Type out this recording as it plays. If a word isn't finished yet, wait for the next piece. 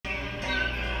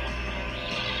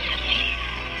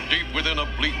Within a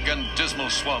bleak and dismal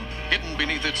swamp, hidden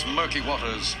beneath its murky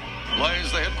waters,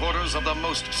 lies the headquarters of the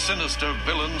most sinister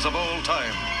villains of all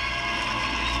time.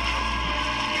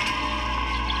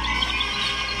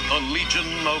 A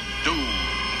Legion of Doom.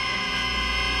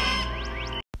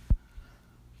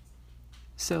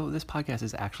 So this podcast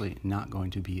is actually not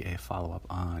going to be a follow-up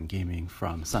on gaming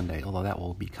from Sunday, although that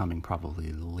will be coming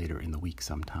probably later in the week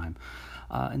sometime.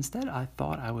 Instead, I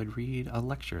thought I would read a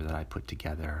lecture that I put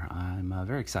together. I'm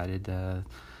very excited.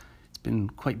 It's been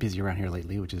quite busy around here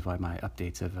lately, which is why my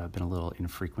updates have been a little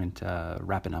infrequent.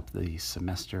 Wrapping up the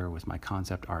semester with my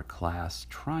concept art class,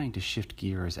 trying to shift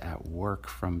gears at work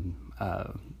from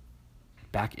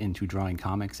back into drawing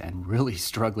comics and really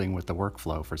struggling with the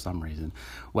workflow for some reason.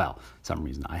 Well, some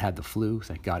reason. I had the flu.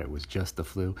 Thank God it was just the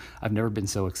flu. I've never been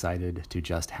so excited to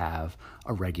just have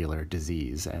a regular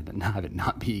disease and have it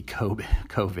not be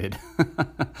COVID.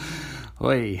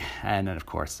 Oy. And then, of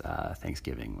course,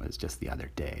 Thanksgiving was just the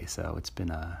other day. So it's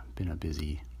been a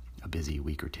busy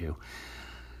week or two.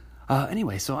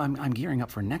 Anyway, so I'm gearing up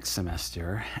for next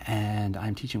semester, and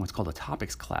I'm teaching what's called a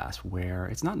topics class, where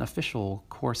it's not an official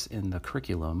course in the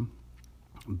curriculum,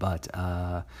 but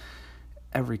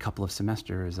every couple of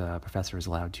semesters, a professor is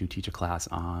allowed to teach a class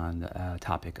on a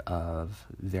topic of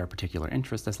their particular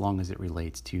interest, as long as it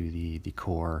relates to the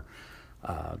core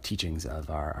teachings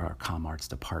of our comm arts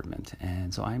department.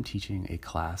 And so I'm teaching a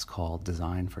class called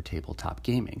Design for Tabletop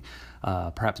Gaming.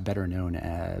 Perhaps better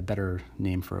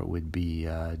name for it would be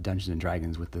Dungeons and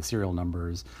Dragons with the serial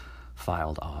numbers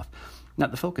filed off. Now,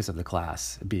 the focus of the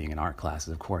class, being an art class,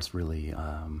 is of course really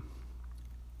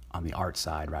on the art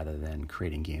side rather than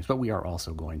creating games. But we are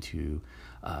also going to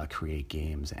create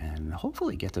games and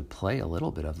hopefully get to play a little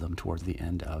bit of them towards the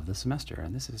end of the semester.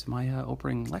 And this is my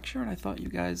opening lecture, and I thought you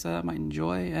guys might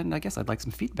enjoy, and I guess I'd like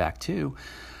some feedback too.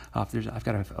 I've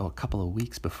got a couple of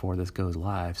weeks before this goes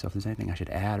live, so if there's anything I should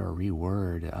add or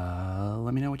reword,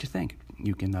 let me know what you think.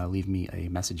 You can leave me a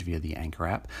message via the Anchor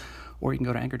app, or you can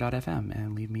go to anchor.fm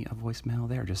and leave me a voicemail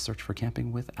there. Just search for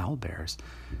Camping with Owlbears.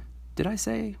 Did I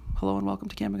say hello and welcome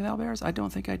to Camping with Owlbears? I don't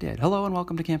think I did. Hello and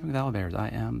welcome to Camping with Owlbears. I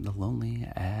am the Lonely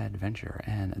Adventurer,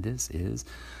 and this is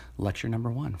lecture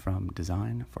number 1 from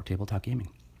Design for Tabletop Gaming.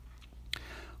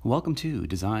 Welcome to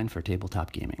Design for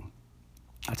Tabletop Gaming,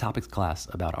 a topics class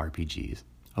about RPGs.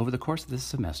 Over the course of this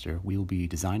semester, we will be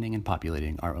designing and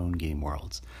populating our own game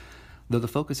worlds. Though the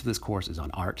focus of this course is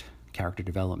on art, character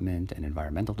development and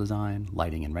environmental design,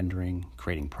 lighting and rendering,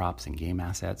 creating props and game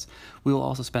assets, we will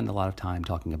also spend a lot of time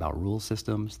talking about rule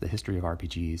systems, the history of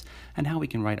RPGs, and how we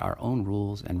can write our own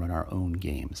rules and run our own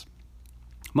games.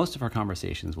 Most of our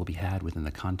conversations will be had within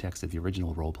the context of the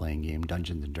original role-playing game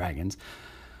Dungeons and Dragons,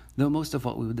 though most of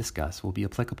what we will discuss will be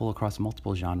applicable across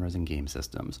multiple genres and game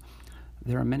systems.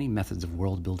 There are many methods of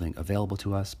world building available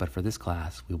to us, but for this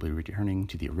class, we'll be returning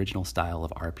to the original style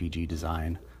of RPG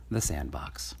design, the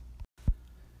Sandbox.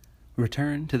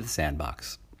 Return to the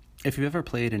Sandbox. If you've ever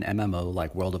played an MMO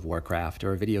like World of Warcraft,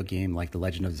 or a video game like The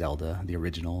Legend of Zelda, the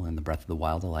original and the Breath of the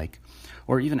Wild alike,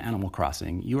 or even Animal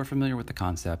Crossing, you are familiar with the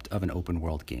concept of an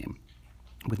open-world game.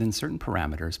 Within certain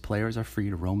parameters, players are free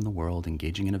to roam the world,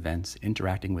 engaging in events,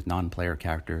 interacting with non-player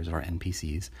characters or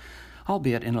NPCs,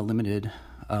 albeit in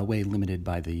a way limited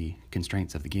by the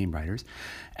constraints of the game writers,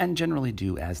 and generally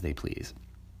do as they please.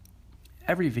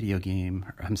 Early video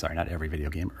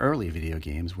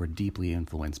games were deeply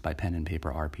influenced by pen and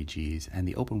paper RPGs, and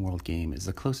the open world game is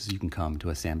the closest you can come to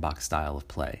a sandbox style of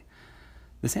play.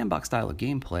 The sandbox style of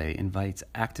gameplay invites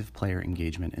active player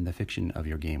engagement in the fiction of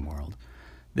your game world.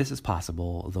 This is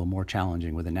possible, though more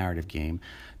challenging with a narrative game,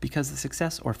 because the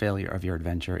success or failure of your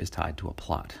adventure is tied to a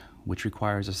plot, which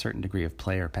requires a certain degree of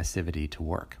player passivity to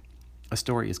work. A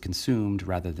story is consumed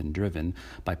rather than driven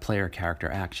by player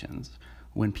character actions.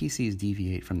 When PCs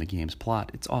deviate from the game's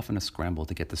plot, it's often a scramble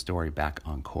to get the story back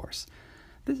on course.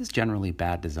 This is generally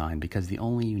bad design because the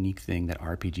only unique thing that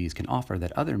RPGs can offer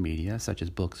that other media, such as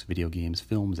books, video games,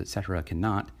 films, etc.,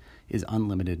 cannot, is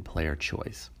unlimited player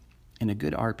choice. In a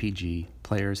good RPG,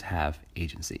 players have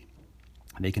agency.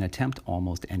 They can attempt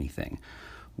almost anything.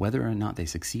 Whether or not they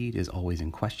succeed is always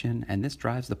in question, and this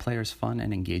drives the player's fun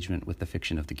and engagement with the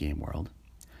fiction of the game world.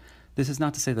 This is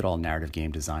not to say that all narrative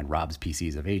game design robs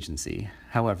PCs of agency.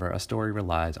 However, a story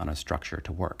relies on a structure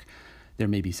to work. There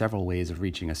may be several ways of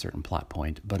reaching a certain plot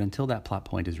point, but until that plot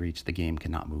point is reached, the game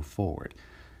cannot move forward.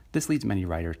 This leads many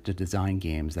writers to design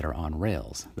games that are on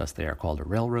rails. Thus, they are called a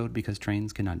railroad because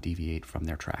trains cannot deviate from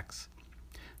their tracks.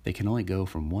 They can only go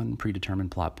from one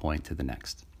predetermined plot point to the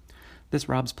next. This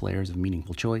robs players of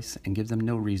meaningful choice and gives them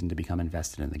no reason to become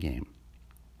invested in the game.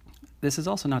 This is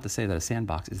also not to say that a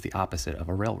sandbox is the opposite of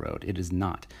a railroad. It is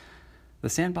not. The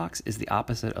sandbox is the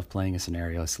opposite of playing a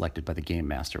scenario selected by the game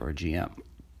master or GM.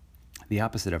 The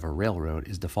opposite of a railroad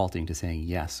is defaulting to saying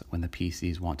yes when the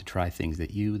PCs want to try things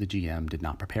that you, the GM, did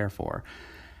not prepare for.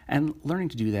 And learning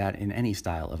to do that in any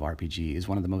style of RPG is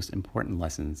one of the most important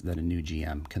lessons that a new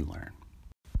GM can learn.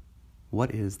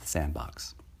 What is the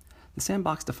sandbox? The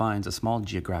sandbox defines a small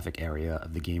geographic area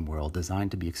of the game world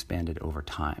designed to be expanded over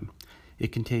time.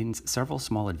 It contains several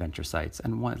small adventure sites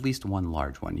and at least one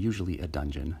large one, usually a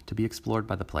dungeon, to be explored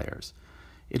by the players.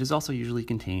 It also usually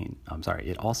contains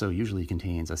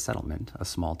a settlement, a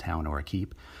small town or a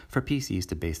keep, for PCs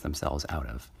to base themselves out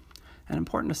of. An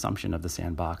important assumption of the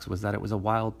sandbox was that it was a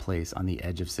wild place on the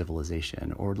edge of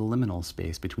civilization, or the liminal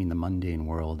space between the mundane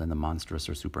world and the monstrous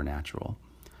or supernatural.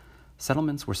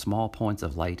 Settlements were small points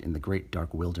of light in the great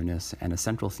dark wilderness, and a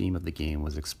central theme of the game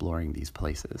was exploring these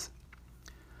places.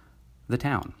 The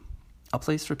town, a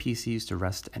place for PCs to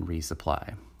rest and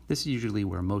resupply. This is usually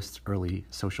where most early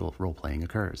social role-playing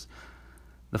occurs.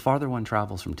 The farther one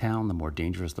travels from town, the more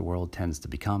dangerous the world tends to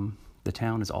become. The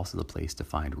town is also the place to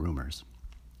find rumors.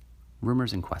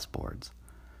 Rumors and quest boards.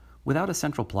 Without a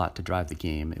central plot to drive the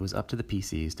game, it was up to the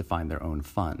PCs to find their own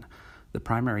fun. The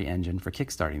primary engine for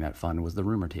kickstarting that fun was the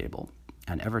rumor table,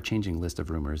 an ever-changing list of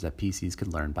rumors that PCs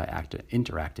could learn by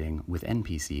interacting with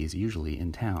NPCs, usually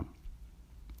in town.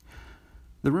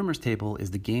 The rumors table is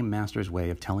the game master's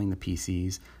way of telling the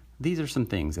PCs, these are some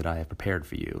things that I have prepared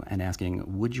for you, and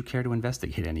asking, would you care to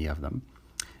investigate any of them?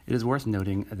 It is worth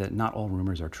noting that not all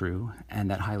rumors are true, and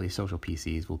that highly social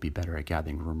PCs will be better at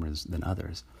gathering rumors than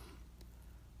others.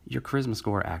 Your charisma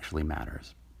score actually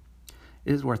matters.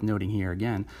 It is worth noting here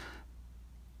again.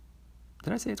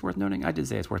 Did I say it's worth noting? I did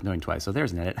say it's worth noting twice, so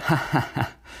there's an edit.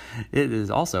 It is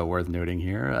also worth noting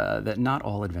here that not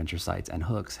all adventure sites and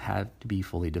hooks have to be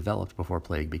fully developed before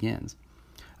play begins.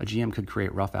 A GM could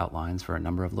create rough outlines for a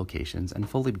number of locations and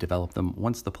fully develop them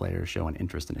once the players show an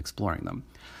interest in exploring them,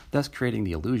 thus creating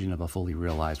the illusion of a fully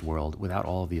realized world without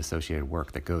all of the associated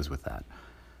work that goes with that.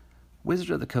 Wizards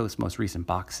of the Coast's most recent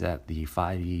box set, the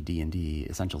 5e D&D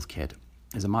Essentials Kit,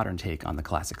 is a modern take on the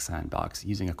classic sandbox,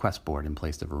 using a quest board in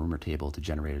place of a rumor table to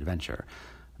generate adventure,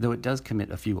 though it does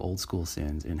commit a few old-school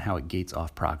sins in how it gates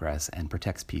off progress and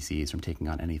protects PCs from taking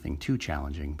on anything too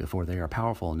challenging before they are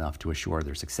powerful enough to assure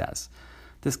their success.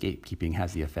 This gatekeeping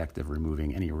has the effect of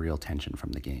removing any real tension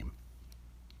from the game.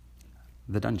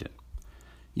 The dungeon.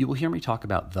 You will hear me talk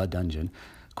about the dungeon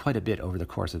quite a bit over the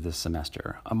course of this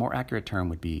semester. A more accurate term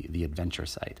would be the adventure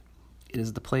site. It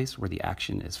is the place where the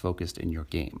action is focused in your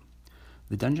game.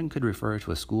 The dungeon could refer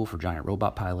to a school for giant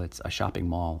robot pilots, a shopping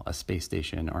mall, a space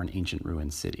station, or an ancient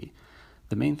ruined city.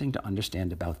 The main thing to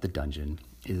understand about the dungeon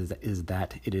is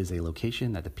that it is a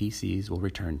location that the PCs will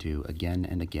return to again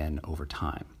and again over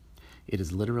time. It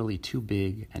is literally too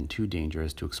big and too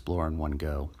dangerous to explore in one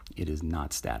go. It is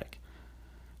not static.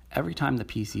 Every time the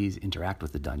PCs interact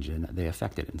with the dungeon, they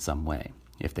affect it in some way.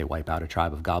 If they wipe out a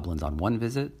tribe of goblins on one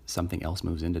visit, something else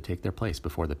moves in to take their place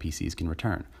before the PCs can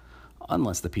return.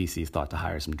 Unless the PCs thought to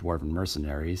hire some dwarven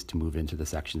mercenaries to move into the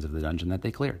sections of the dungeon that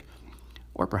they cleared.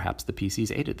 Or perhaps the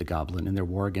PCs aided the goblin in their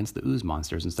war against the ooze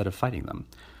monsters instead of fighting them.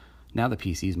 Now the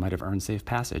PCs might have earned safe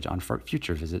passage on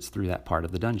future visits through that part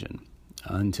of the dungeon,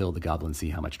 until the goblins see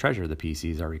how much treasure the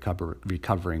PCs are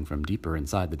recovering from deeper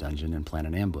inside the dungeon and plan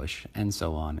an ambush, and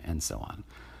so on and so on.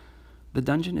 The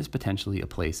dungeon is potentially a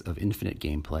place of infinite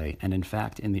gameplay, and in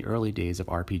fact, in the early days of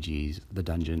RPGs, the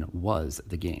dungeon was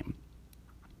the game.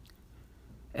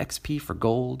 XP for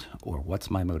gold, or what's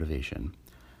my motivation?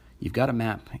 You've got a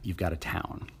map, you've got a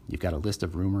town, you've got a list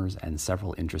of rumors and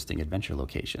several interesting adventure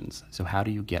locations, so how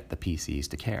do you get the PCs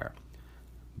to care?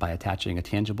 By attaching a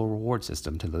tangible reward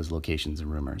system to those locations and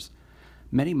rumors.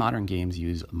 Many modern games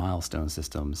use milestone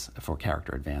systems for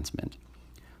character advancement.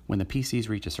 When the PCs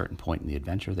reach a certain point in the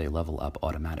adventure, they level up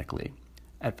automatically.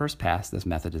 At first pass, this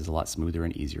method is a lot smoother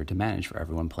and easier to manage for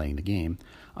everyone playing the game.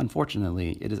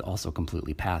 Unfortunately, it is also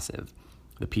completely passive.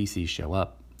 The PCs show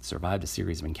up, survived a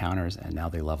series of encounters, and now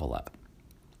they level up.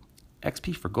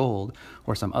 XP for gold,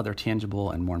 or some other tangible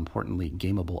and more importantly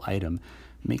gameable item,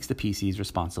 makes the PCs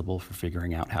responsible for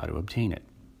figuring out how to obtain it.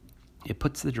 It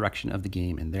puts the direction of the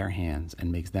game in their hands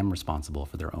and makes them responsible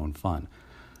for their own fun.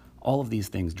 All of these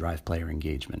things drive player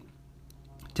engagement.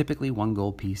 Typically, 1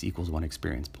 gold piece equals 1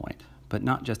 experience point, but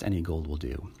not just any gold will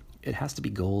do. It has to be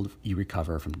gold you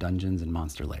recover from dungeons and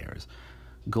monster lairs.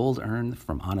 Gold earned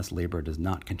from honest labor does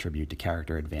not contribute to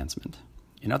character advancement.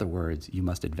 In other words, you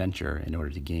must adventure in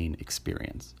order to gain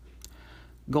experience.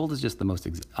 Gold is just the most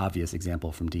obvious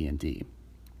example from D&D.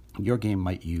 Your game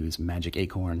might use magic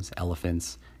acorns,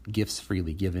 elephants, gifts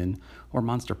freely given, or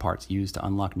monster parts used to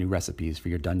unlock new recipes for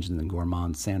your Dungeons &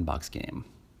 Gourmands sandbox game.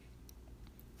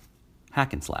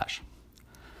 hack and slash.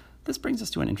 This brings us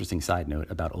to an interesting side note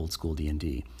about old school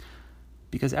D&D.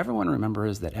 Because everyone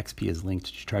remembers that XP is linked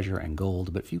to treasure and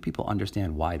gold, but few people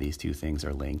understand why these two things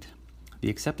are linked. The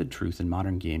accepted truth in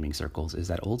modern gaming circles is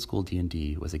that old school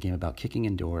D&D was a game about kicking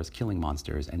in doors, killing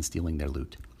monsters, and stealing their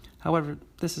loot. However,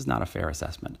 this is not a fair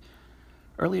assessment.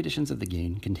 Early editions of the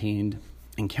game contained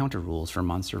encounter rules for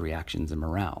monster reactions and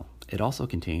morale. It also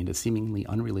contained a seemingly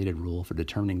unrelated rule for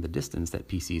determining the distance that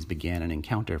PCs began an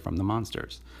encounter from the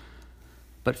monsters.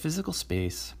 But physical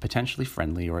space, potentially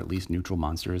friendly or at least neutral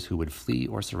monsters who would flee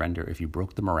or surrender if you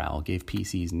broke the morale gave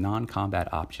PCs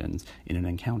non-combat options in an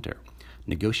encounter.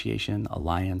 Negotiation,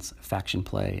 alliance, faction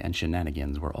play, and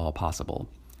shenanigans were all possible.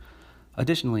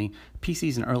 Additionally,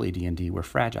 PCs in early D&D were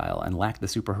fragile and lacked the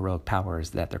superheroic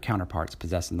powers that their counterparts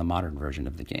possess in the modern version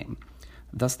of the game.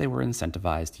 Thus, they were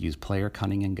incentivized to use player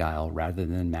cunning and guile rather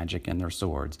than magic and their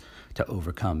swords to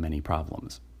overcome many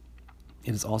problems.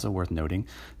 It is also worth noting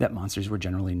that monsters were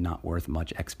generally not worth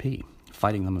much XP.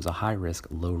 Fighting them was a high-risk,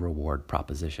 low-reward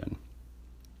proposition.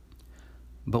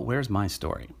 But where's my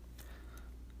story?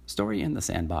 Story in the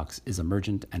Sandbox is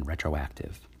emergent and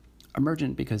retroactive.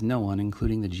 Emergent because no one,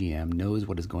 including the GM, knows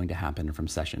what is going to happen from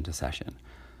session to session.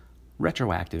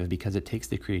 Retroactive because it takes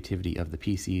the creativity of the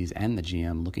PCs and the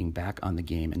GM looking back on the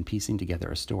game and piecing together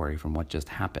a story from what just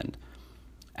happened.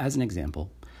 As an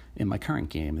example, in my current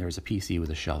game, there is a PC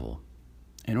with a shovel.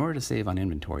 In order to save on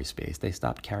inventory space, they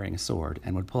stopped carrying a sword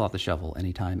and would pull out the shovel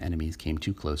anytime enemies came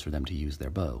too close for them to use their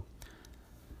bow.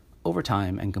 Over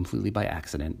time, and completely by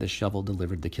accident, the shovel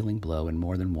delivered the killing blow in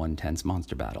more than one tense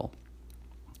monster battle.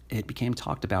 It became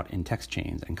talked about in text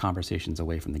chains and conversations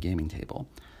away from the gaming table.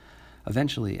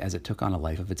 Eventually, as it took on a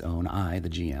life of its own, I, the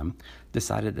GM,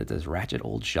 decided that this ratchet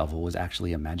old shovel was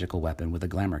actually a magical weapon with a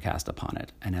glamour cast upon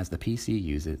it, and as the PC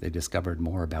used it, they discovered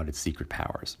more about its secret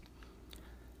powers.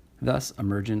 Thus,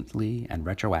 emergently and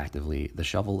retroactively, the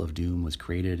Shovel of Doom was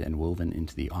created and woven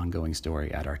into the ongoing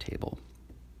story at our table.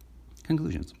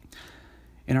 Conclusions.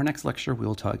 In our next lecture, we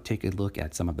will take a look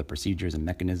at some of the procedures and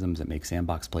mechanisms that make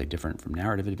Sandbox play different from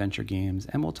narrative adventure games,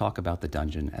 and we'll talk about the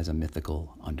dungeon as a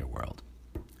mythical underworld.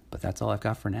 But that's all I've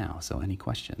got for now, so any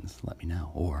questions, let me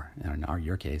know. Or, in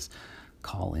your case,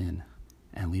 call in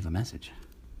and leave a message.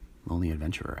 Lonely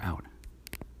Adventurer out.